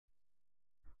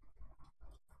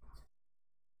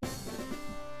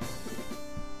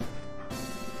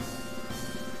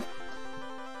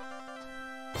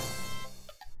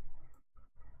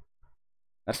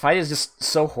That fight is just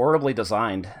so horribly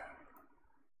designed.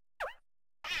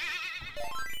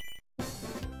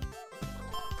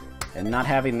 And not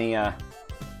having the,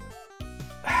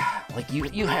 like,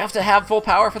 you have to have full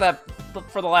power for that,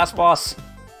 for the last boss.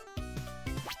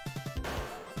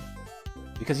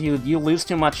 Because you lose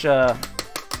too much, you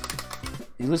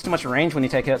lose too much range when you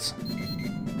take hits.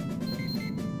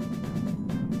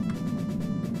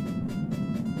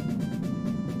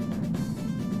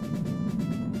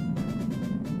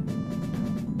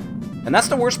 And that's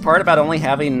the worst part about only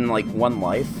having, like, one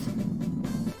life.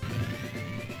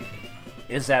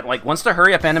 Is that, like, once the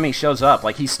hurry-up enemy shows up,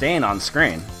 like, he's staying on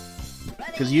screen.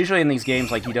 Because usually in these games,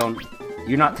 like,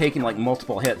 you're not taking, like,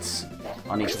 multiple hits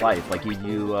on each life. Like, when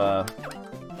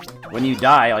you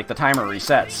die, like, the timer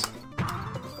resets.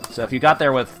 So if you got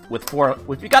there with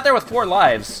four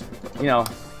lives, you know,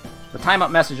 the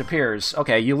time-up message appears,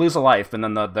 okay, you lose a life, and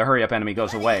then the hurry-up enemy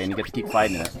goes away, and you get to keep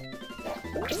fighting it.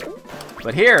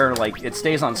 But here, like, it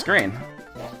stays on screen.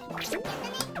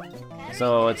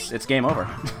 So it's game over.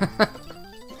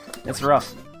 It's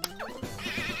rough.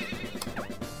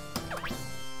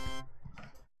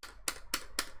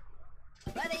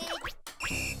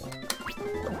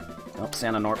 Oh,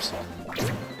 Santa Norps.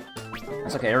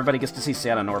 That's okay, everybody gets to see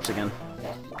Santa Norps again.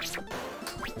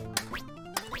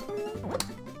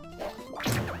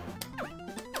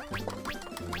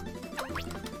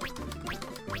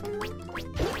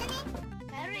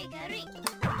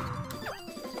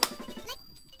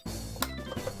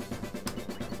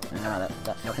 Ah,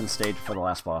 that fucking stage for the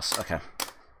last boss. Okay.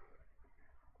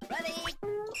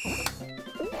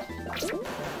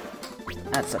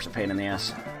 That's such a pain in the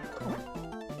ass.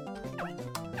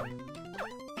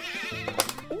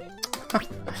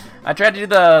 I tried to do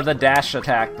the dash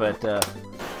attack, but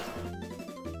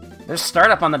there's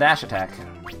startup on the dash attack.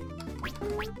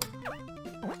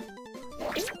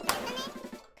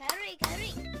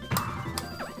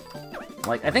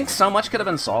 Like, I think so much could have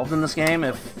been solved in this game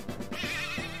if,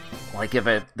 like, if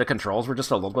the controls were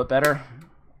just a little bit better.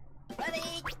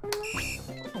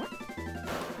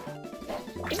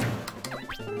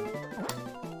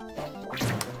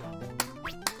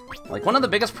 Like, one of the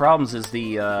biggest problems is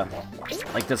the,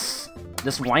 like, this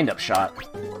wind-up shot.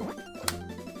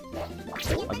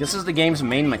 Like, this is the game's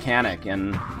main mechanic,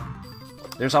 and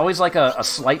there's always, like, a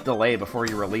slight delay before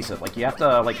you release it. Like, you have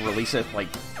to, like, release it, like,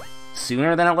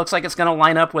 sooner than it looks like it's gonna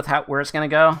line up with where it's gonna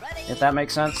go, if that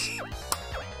makes sense.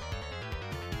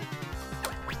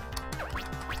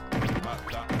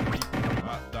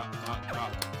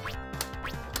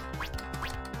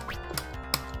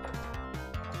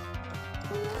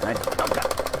 I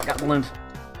got ballooned.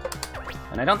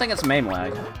 And I don't think it's MAME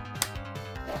lag.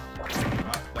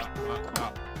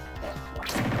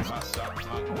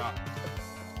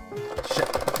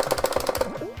 Shit.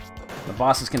 The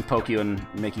bosses can poke you and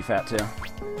make you fat, too.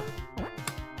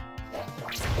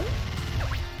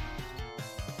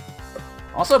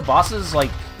 Also, bosses,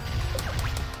 like,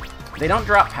 they don't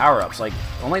drop power-ups. Like,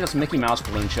 only this Mickey Mouse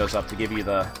balloon shows up to give you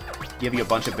a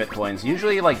bunch of bitcoins.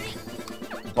 Usually, like,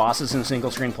 bosses in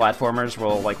single-screen platformers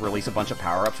will, like, release a bunch of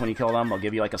power-ups when you kill them. They'll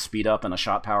give you, like, a speed-up and a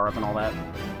shot power-up and all that.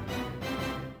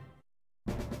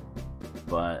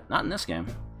 But not in this game.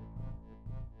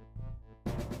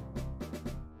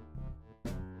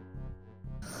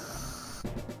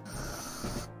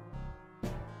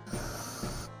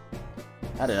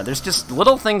 I don't know, there's just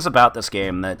little things about this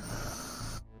game that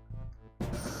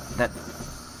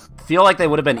feel like they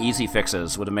would have been easy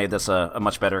fixes, would have made this a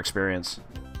much better experience.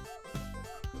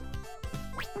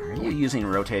 Are you using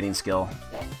rotating skill?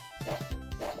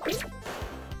 Egypt.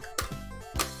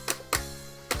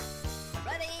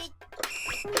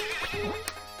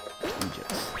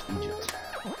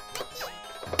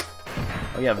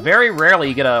 Oh yeah, very rarely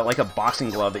you get like a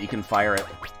boxing glove that you can fire it.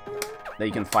 That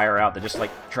you can fire out that just,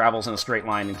 like, travels in a straight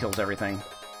line and kills everything.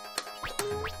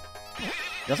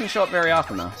 Doesn't show up very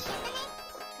often, though.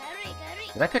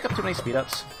 Did I pick up too many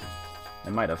speed-ups? I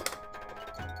might have.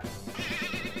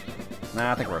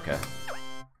 Nah, I think we're okay.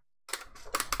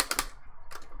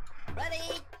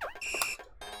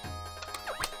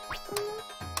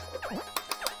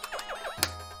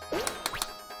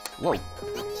 Whoa. Okay.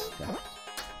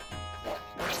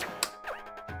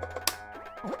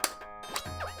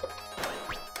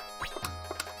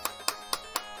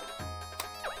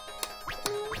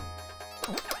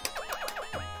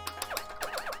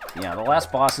 Yeah, the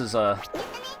last boss is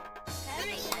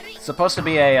supposed to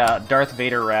be a Darth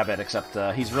Vader rabbit, except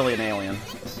he's really an alien.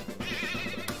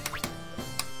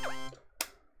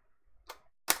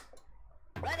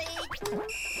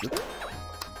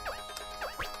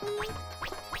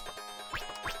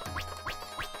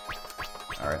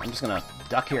 just gonna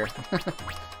duck here.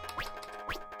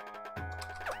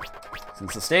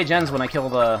 Since the stage ends when I kill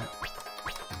the...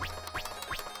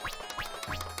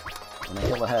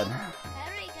 head.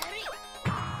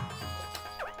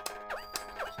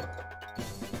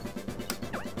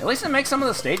 At least it makes some of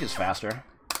the stages faster.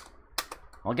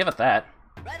 I'll give it that.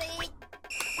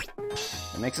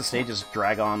 It makes the stages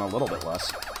drag on a little bit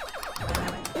less.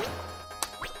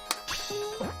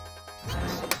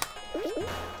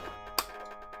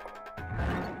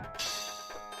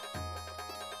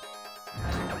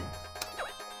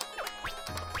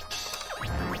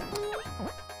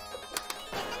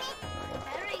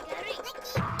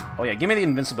 Oh yeah, give me the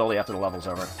invincibility after the level's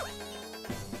over.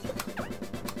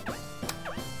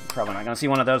 Probably not gonna see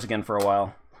one of those again for a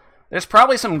while. There's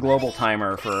probably some global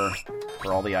timer for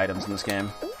all the items in this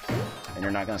game, and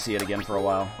you're not gonna see it again for a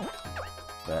while.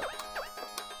 But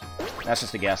that's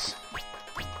just a guess.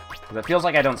 Because it feels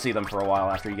like I don't see them for a while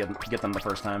after you get them the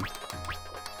first time.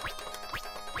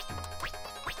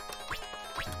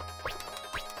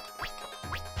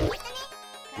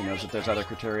 Who knows if there's other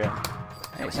criteria?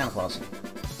 Hey, Santa Claus.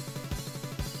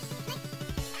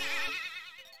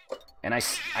 And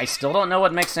I still don't know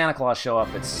what makes Santa Claus show up.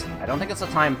 I don't think it's a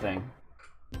time thing.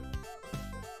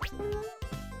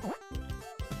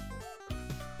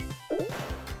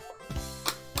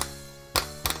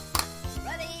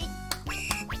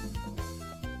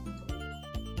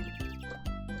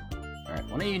 Alright,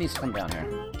 one of you needs to come down here.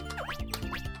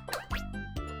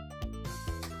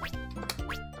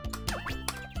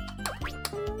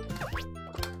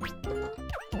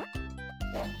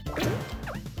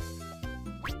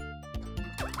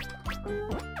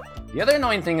 The other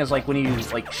annoying thing is, like, when you,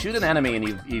 like, shoot an enemy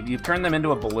and you've turned them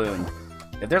into a balloon,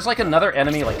 if there's, like, another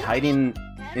enemy, like, hiding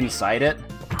inside it,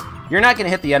 you're not gonna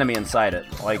hit the enemy inside it.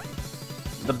 Like,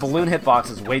 the balloon hitbox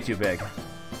is way too big.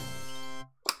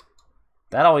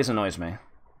 That always annoys me.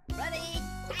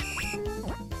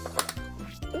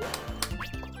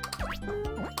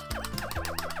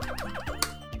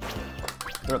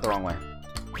 Throw it the wrong way.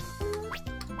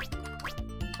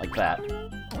 Like that.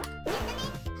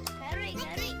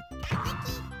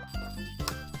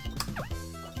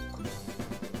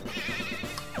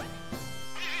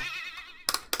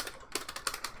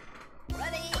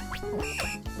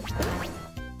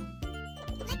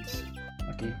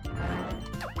 Lucky.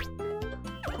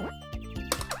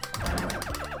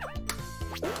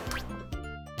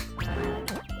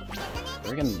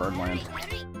 We're getting Birdland.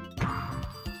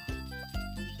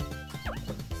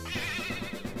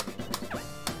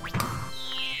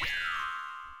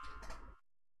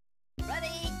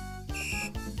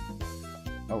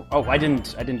 Oh, I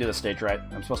didn't do the stage right.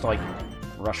 I'm supposed to, like,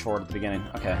 rush forward at the beginning.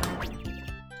 Okay.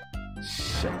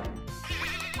 Shit.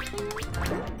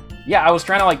 Yeah, I was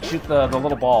trying to, like, shoot the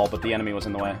little ball, but the enemy was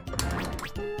in the way.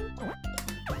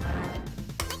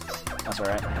 That's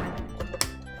alright.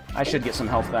 I should get some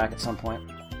health back at some point.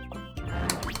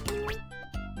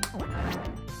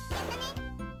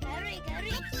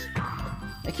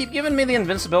 They keep giving me the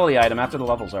invincibility item after the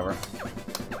level's over.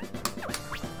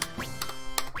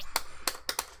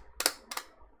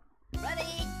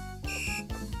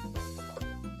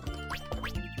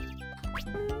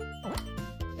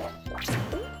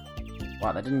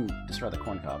 Wow, that didn't destroy the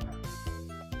corn cob.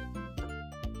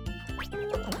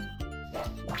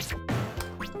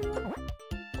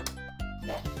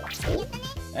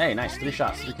 Hey, nice. 3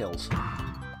 shots, 3 kills.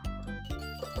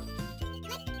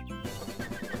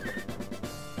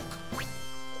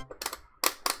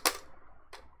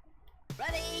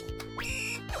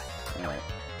 Alright.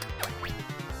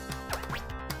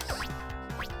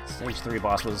 Stage 3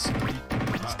 boss was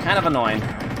kind of annoying.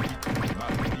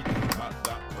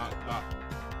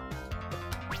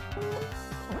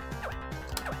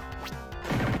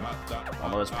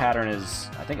 Although his pattern is...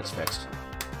 I think it's fixed.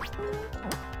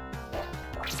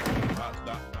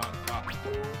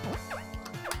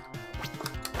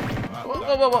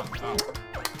 Whoa, whoa, whoa!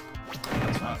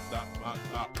 That's fine.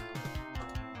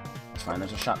 That's fine,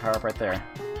 there's a shot power-up right there.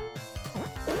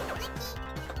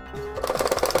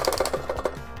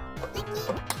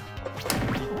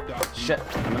 Shit,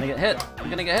 I'm gonna get hit! I'm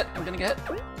gonna get hit! I'm gonna get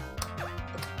hit!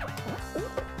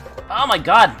 Oh my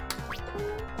god!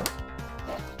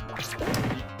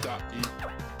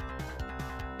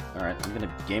 Alright, I'm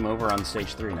gonna game over on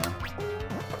stage 3 now.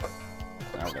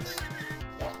 Now we're good.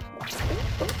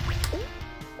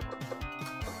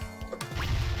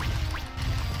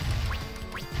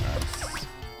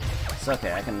 It's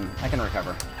okay, I can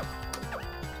recover.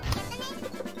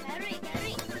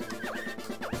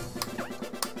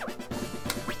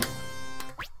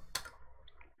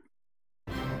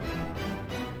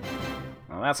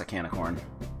 Well, that's a can of corn.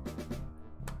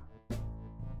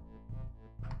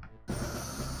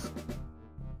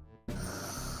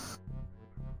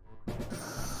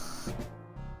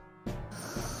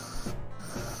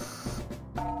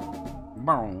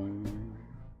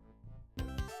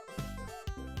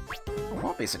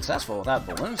 Won't be successful without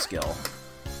balloon skill.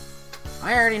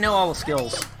 I already know all the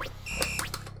skills.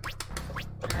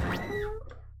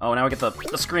 Oh, now we get the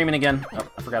screaming again. Oh,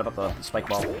 I forgot about the spike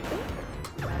ball.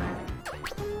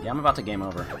 Yeah, I'm about to game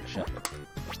over. Shit.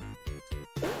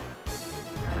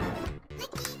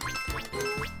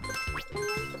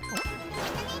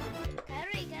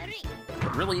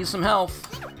 Could really use some health.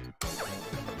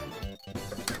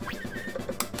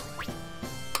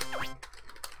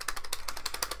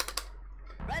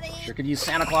 Sure could use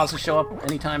Santa Claus to show up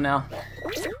anytime now.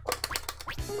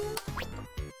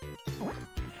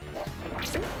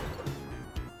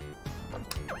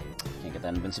 Can't get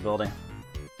that invincibility.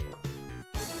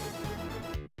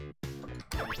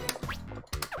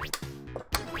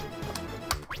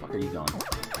 Where are you going?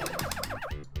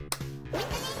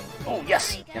 Oh,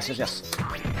 yes! Yes, yes, yes.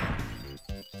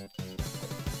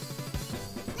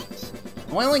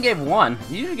 Well, I only gave one.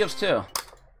 He usually gives two.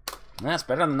 That's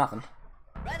better than nothing.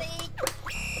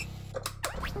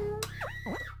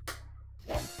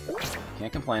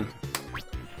 Can't complain.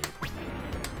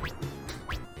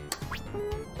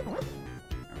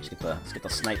 Let's get the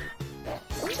snipe.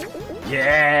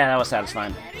 Yeah, that was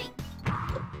satisfying.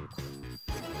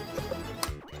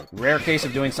 Rare case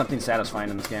of doing something satisfying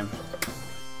in this game.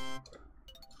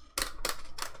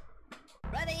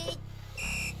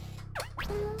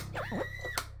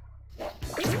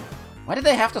 Why did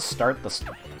they have to start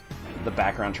the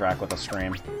background track with a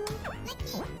scream?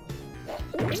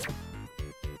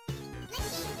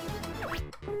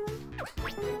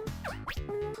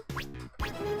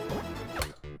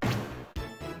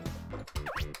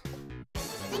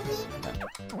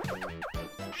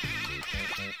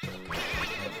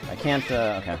 I can't,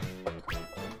 okay.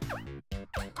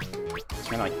 Just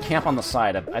trying to, like, camp on the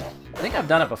side. I think I've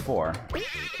done it before.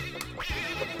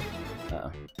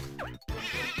 Uh-oh.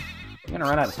 I'm gonna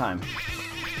run out of time.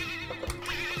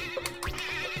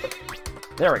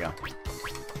 There we go.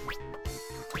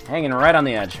 Hanging right on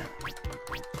the edge.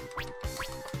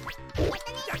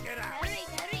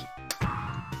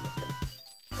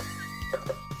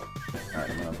 Alright,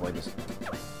 I'm gonna avoid this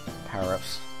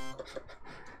power-ups.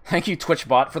 Thank you,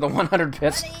 TwitchBot, for the 100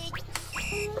 bits.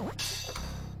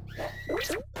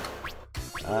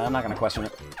 I'm not gonna question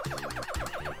it.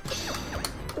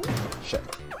 Shit.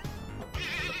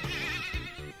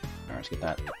 Alright, let's get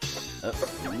that.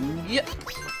 Yep.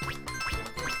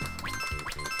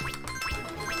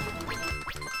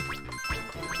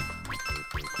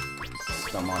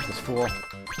 Still mock this fool.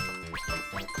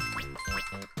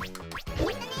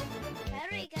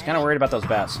 Just kinda worried about those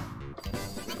bats.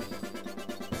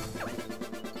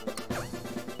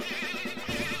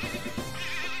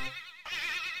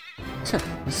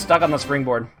 Stuck on the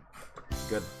springboard.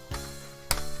 Good.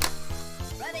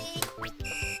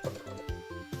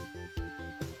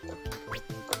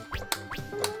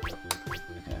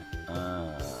 Okay.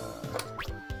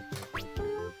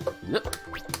 Yep.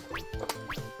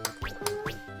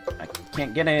 I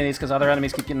can't get any of these because other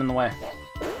enemies keep getting in the way.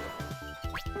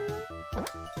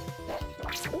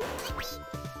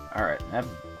 Alright, I have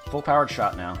full-powered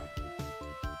shot now.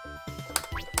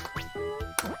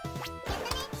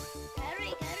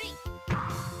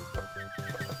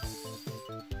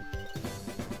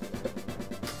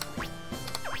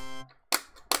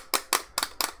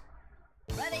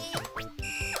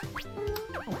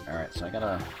 Alright, so I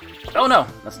gotta... Oh no!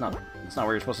 That's not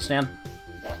where you're supposed to stand.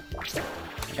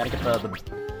 I gotta get the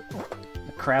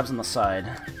crabs on the side.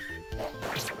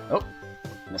 Oh!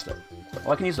 Missed it.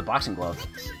 Oh, I can use the boxing glove.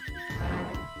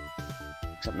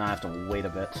 Except now I have to wait a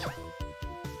bit.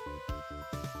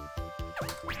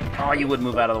 Oh, you would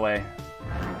move out of the way.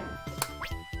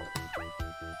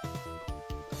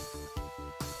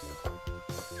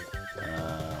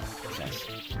 Okay.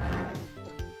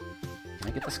 Can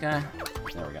I get this guy?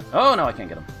 There we go. Oh, no, I can't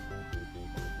get him.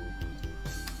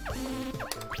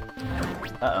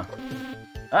 Uh-oh.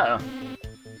 Uh-oh.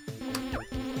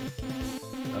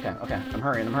 Okay, okay. I'm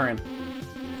hurrying.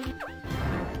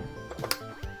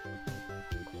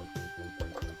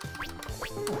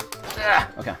 Ah,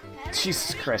 okay.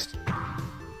 Jesus Christ.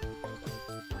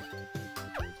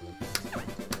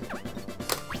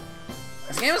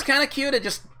 This game is kind of cute, it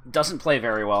just doesn't play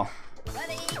very well.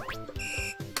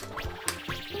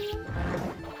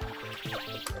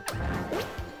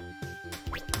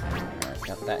 Alright,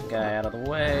 got that guy out of the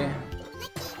way.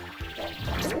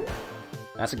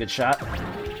 That's a good shot.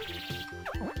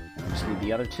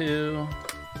 the other two.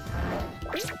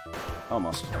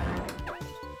 Almost.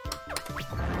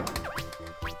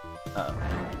 Uh-oh.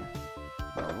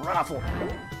 Run off.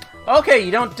 Okay,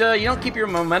 you don't keep your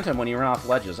momentum when you run off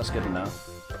ledges. That's good to know.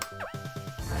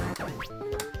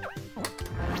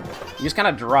 You just kind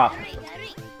of drop.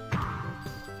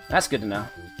 That's good to know.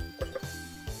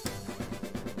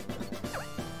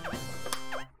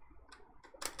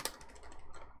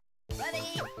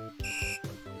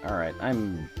 Alright,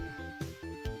 I'm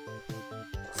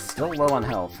still low on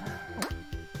health.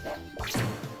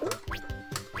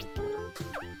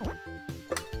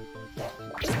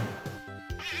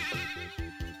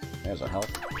 There's a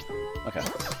health. Okay.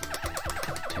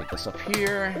 Take this up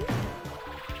here.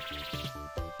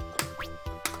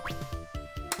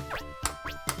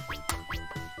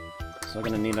 Still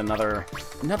gonna need another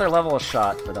level of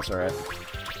shot, but that's alright.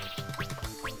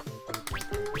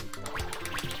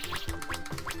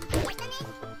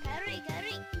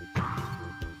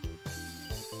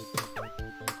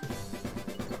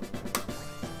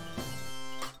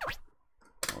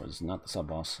 Oh, it's not the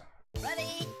sub-boss.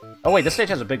 Oh wait, this stage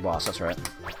has a big boss, that's right.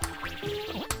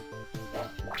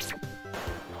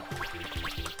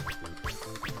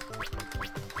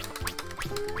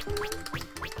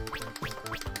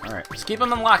 Alright, let's keep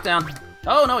him in lockdown.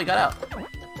 Oh no, he got out.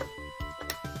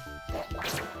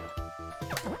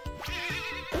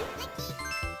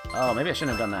 Oh, maybe I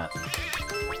shouldn't have done that.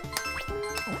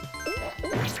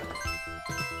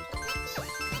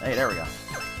 Hey, there we go.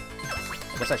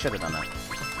 I guess I should have done that.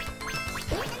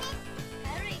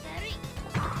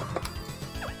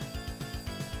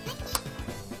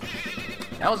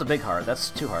 That was a big heart. That's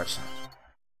 2 hearts.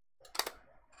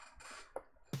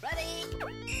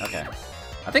 Okay.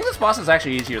 I think this boss is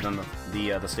actually easier than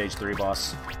the stage 3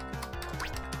 boss.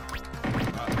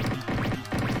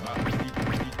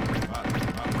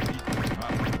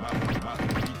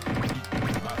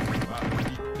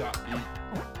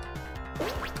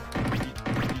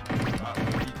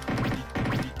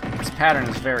 This pattern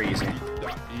is very easy.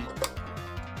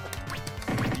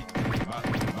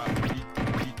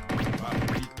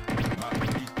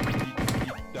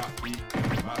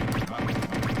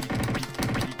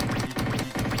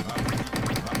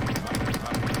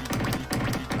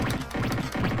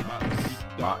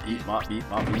 Mop, beep,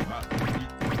 mop, beep.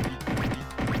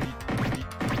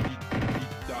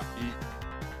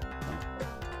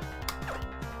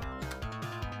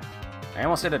 I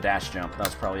almost did a dash jump. That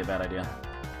was probably a bad idea.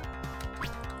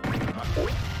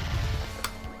 Alright,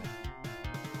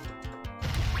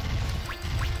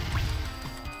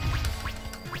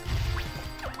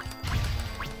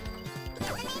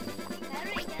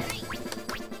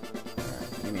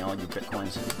 give me all your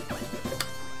bitcoins.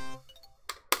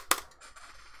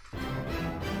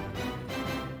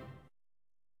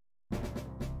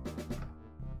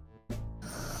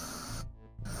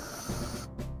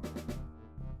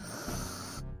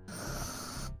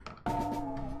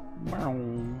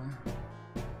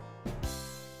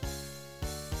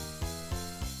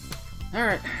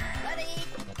 Alright.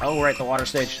 Oh, right, the water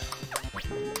stage.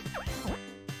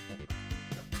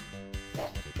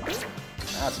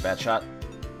 That's a bad shot.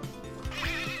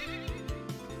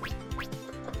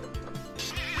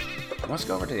 Let's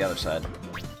go over to the other side.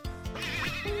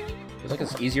 Feels like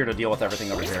it's easier to deal with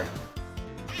everything over here.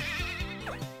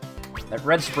 That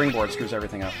red springboard screws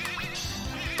everything up.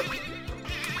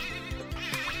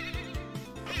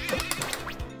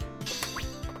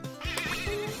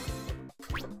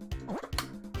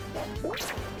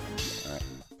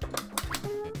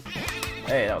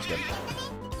 Hey, that was good.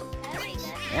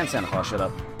 And Santa Claus shut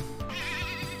up.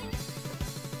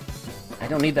 I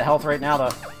don't need the health right now,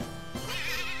 though.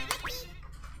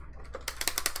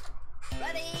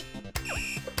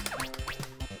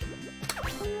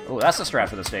 Oh, that's the strat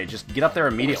for the stage. Just get up there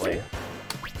immediately.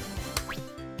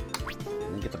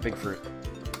 And then get the big fruit.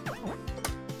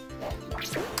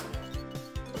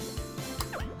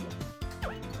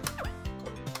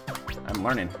 I'm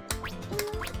learning.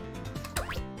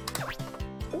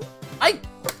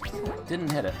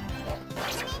 Didn't hit it.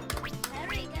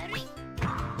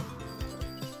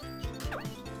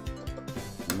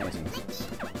 Amazing.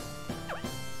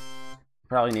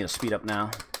 Probably need to speed up now.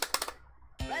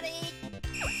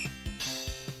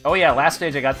 Oh yeah, last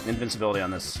stage I got invincibility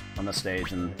on this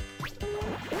stage and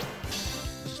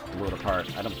just blew it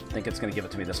apart. I don't think it's gonna give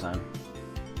it to me this time.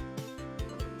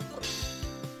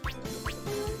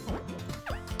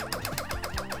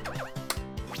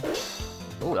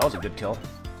 Oh, that was a good kill.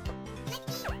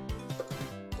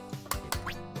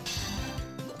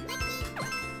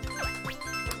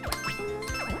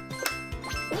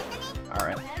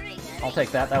 Alright. I'll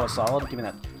take that. That was solid. Give me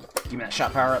that Give me that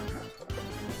shot power up.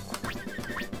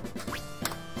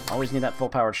 Always need that full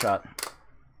powered shot.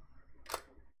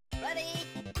 Ready.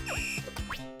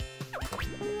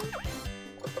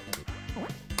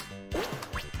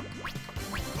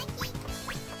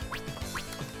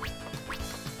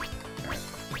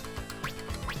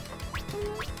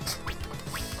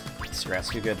 This grass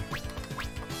too good.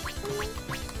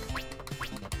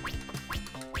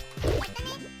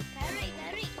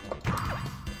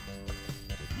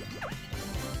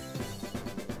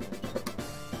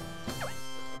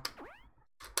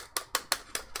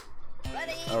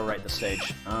 Oh, right, the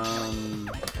stage.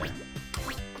 Okay.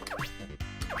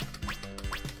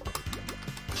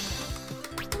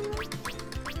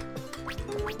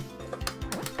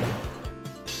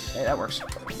 Hey, that works.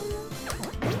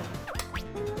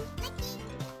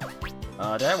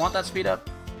 Did I want that speed up?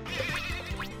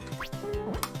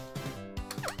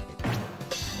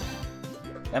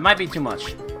 That might be too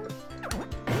much.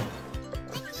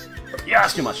 Yeah,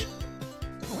 it's too much.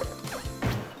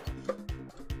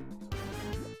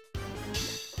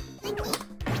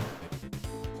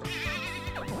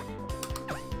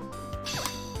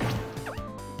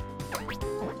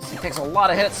 He takes a lot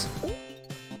of hits.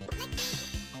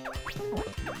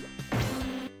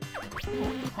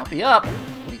 Help me up.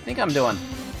 What do you think I'm doing?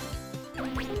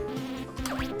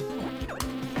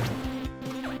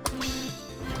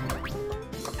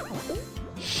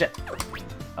 Shit.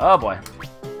 Oh boy.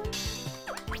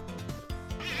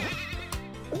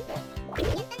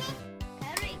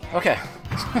 Okay.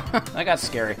 That got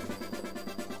scary.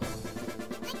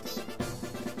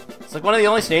 It's like one of the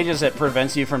only stages that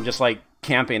prevents you from just like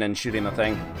camping and shooting the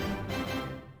thing.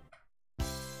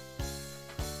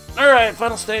 Alright,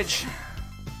 final stage.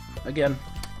 Again.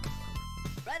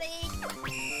 Ready.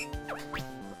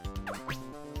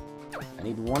 I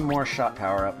need one more shot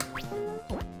power up.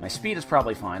 My speed is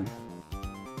probably fine.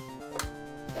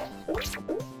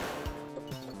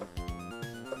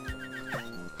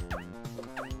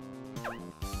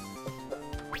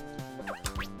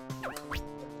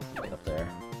 Get up there.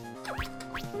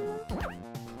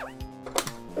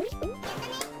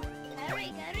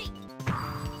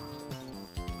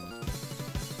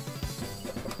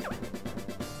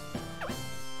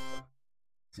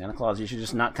 Santa Claus, you should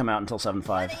just not come out until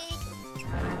 7.5.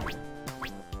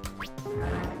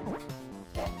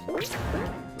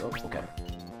 Oh, okay.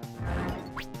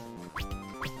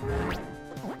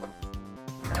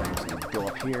 Go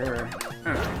up here.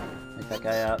 Take that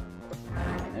guy out.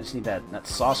 I just need that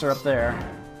saucer up there. I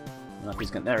don't know if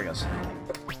he's gonna. There he goes.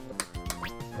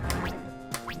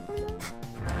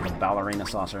 The ballerina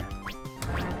saucer.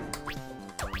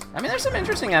 I mean, there's some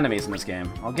interesting enemies in this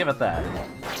game. I'll give it that.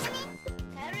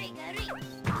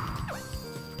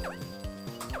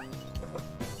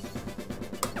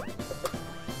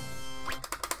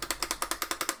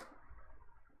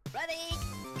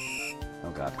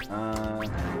 Oh god.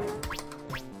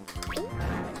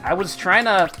 I was trying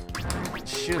to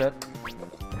shoot it.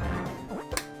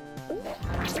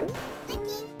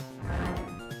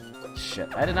 Shit,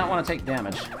 I did not want to take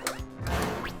damage.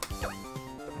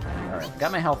 Alright,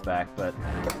 got my health back, but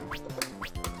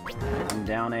I'm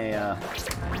down a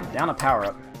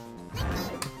power-up.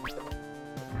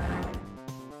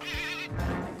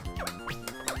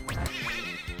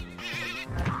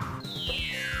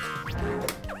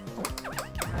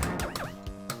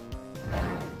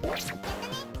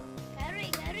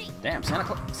 Damn,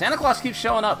 Santa Claus keeps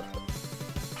showing up.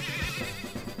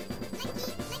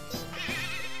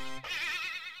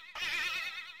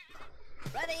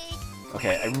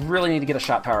 Okay, I really need to get a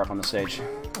shot power up on the stage.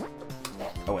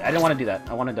 Oh wait, I didn't want to do that.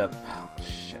 I wanted to... Oh,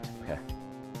 shit. Okay.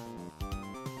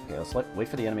 Okay, let's wait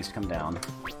for the enemies to come down.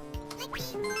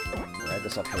 Ride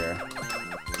this up here.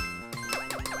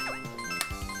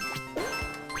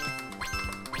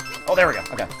 Oh, there we go.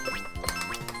 Okay.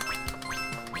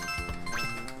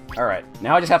 Alright,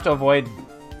 now I just have to avoid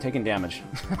taking damage.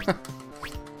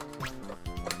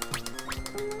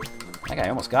 That guy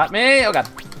almost got me! Oh god.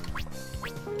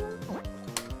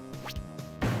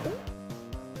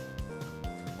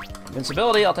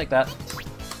 Invincibility, I'll take that.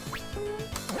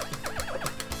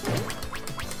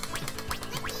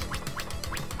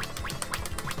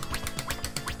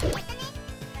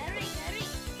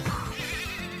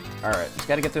 Alright, just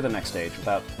gotta get through the next stage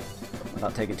without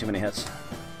taking too many hits.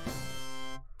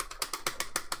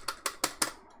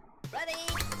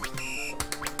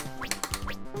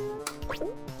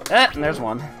 And there's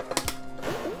one.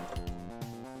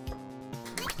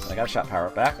 I got a shot power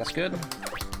up back, that's good.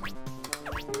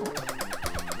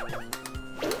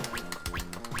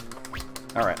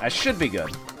 Alright, I should be good.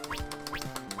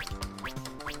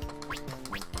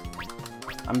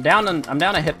 I'm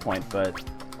down a hit point, but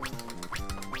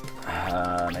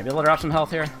maybe they'll drop some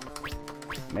health here.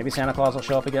 Maybe Santa Claus will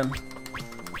show up again.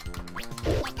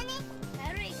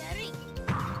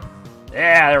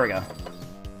 Yeah, there we go.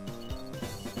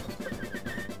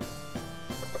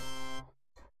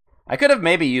 I could have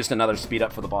maybe used another speed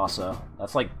up for the boss, though.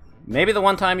 That's like maybe the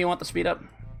one time you want the speed up.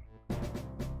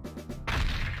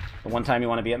 The one time you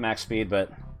want to be at max speed, but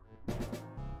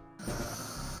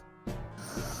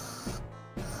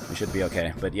we should be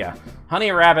okay. But yeah,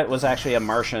 Honey Rabbit was actually a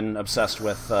Martian obsessed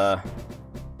with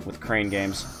crane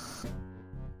games.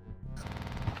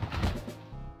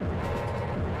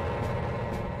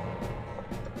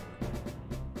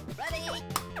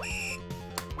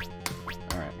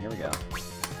 Alright, here we go.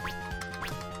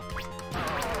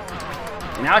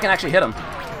 And now I can actually hit him.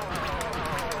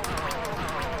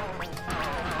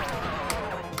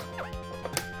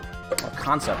 What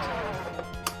concept?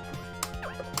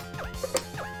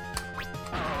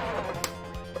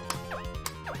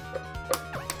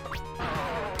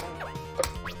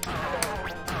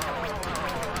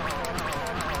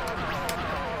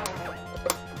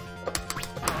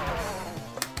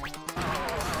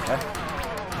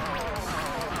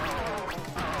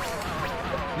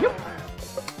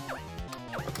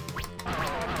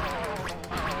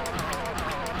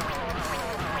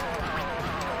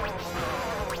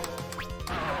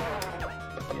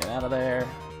 Out of there.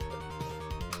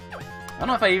 I don't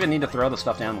know if I even need to throw the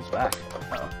stuffed animals back.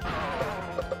 Uh-oh.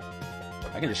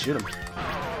 I can just shoot them.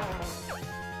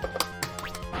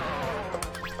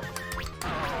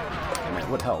 I mean, it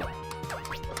would help.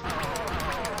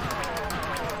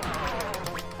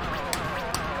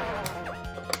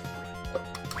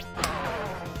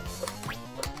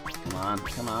 Come on,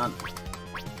 come on.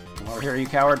 Come over here, you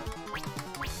coward.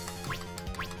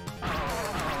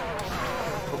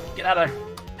 Oh, get out of there.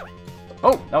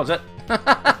 Oh, that was it.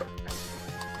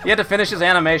 He had to finish his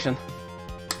animation.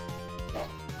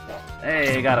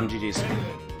 Hey, got him, GG's.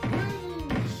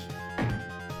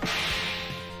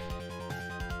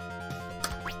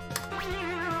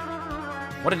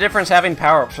 What a difference having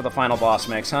power-ups for the final boss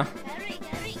makes, huh?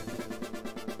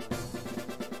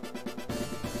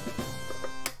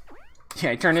 Yeah,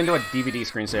 he turned into a DVD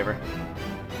screensaver.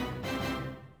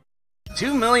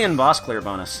 2 million boss clear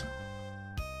bonus.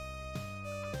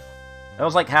 That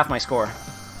was like half my score.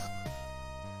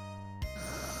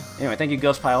 Anyway, thank you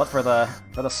Ghost Pilot for the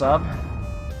sub.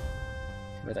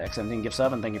 For the X17 gift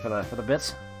sub, and thank you for the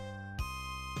bits.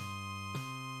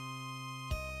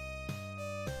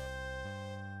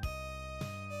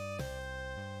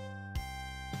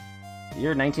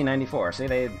 Year 1994. See,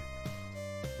 they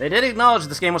did acknowledge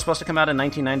this game was supposed to come out in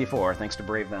 1994, thanks to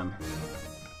Brave Them.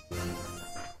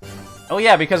 Oh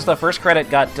yeah, because the first credit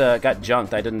got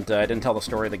junked. I didn't tell the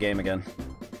story of the game again.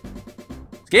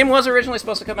 The game was originally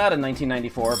supposed to come out in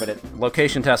 1994, but it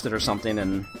location tested or something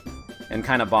and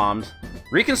kind of bombed.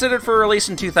 Reconsidered for release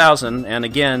in 2000, and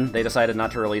again they decided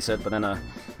not to release it. But then a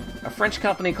French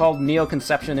company called Neo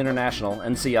Conception International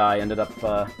 (NCI) ended up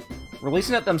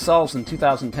releasing it themselves in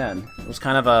 2010. It was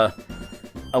kind of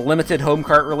a limited home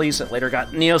cart release that later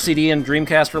got Neo CD and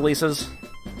Dreamcast releases.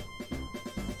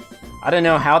 I don't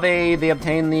know how they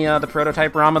obtained the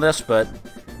prototype ROM of this, but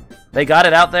they got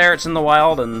it out there, it's in the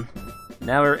wild, and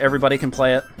now everybody can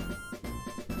play it.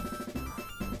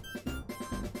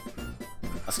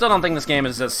 I still don't think this game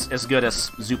is as good as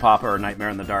Zupapa or Nightmare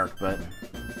in the Dark, but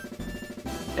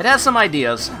it has some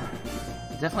ideas.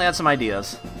 It definitely had some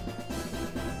ideas.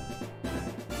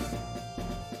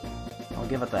 I'll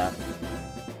give it that.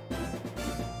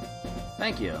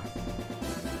 Thank you.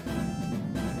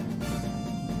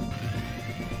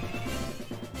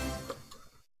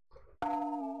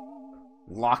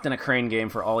 Locked in a crane game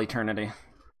for all eternity.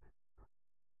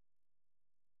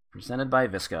 Presented by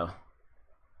Visco.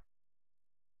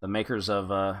 The makers of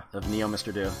Neo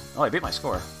Mr. Do. Oh, I beat my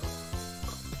score.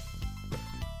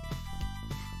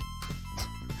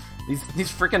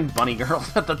 These freaking bunny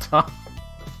girls at the top.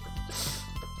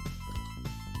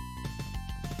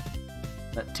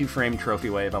 That 2-frame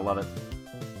trophy wave, I love it.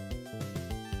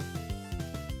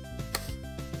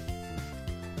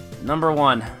 Number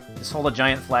 1. Just hold a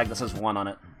giant flag that says 1 on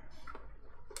it.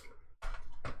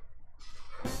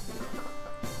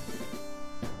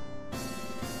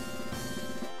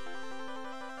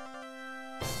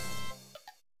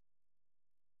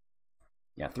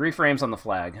 Yeah, 3 frames on the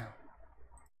flag.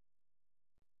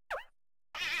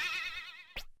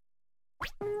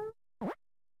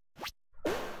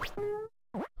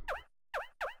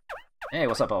 Hey,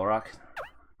 what's up, Elrock?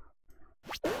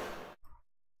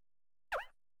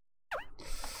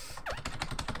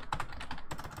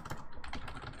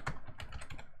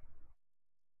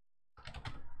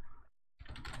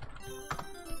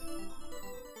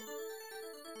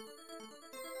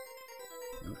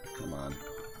 Come on.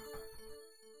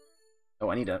 Oh,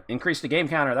 I need to increase the game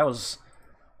counter. That was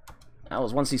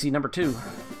 1cc number 2.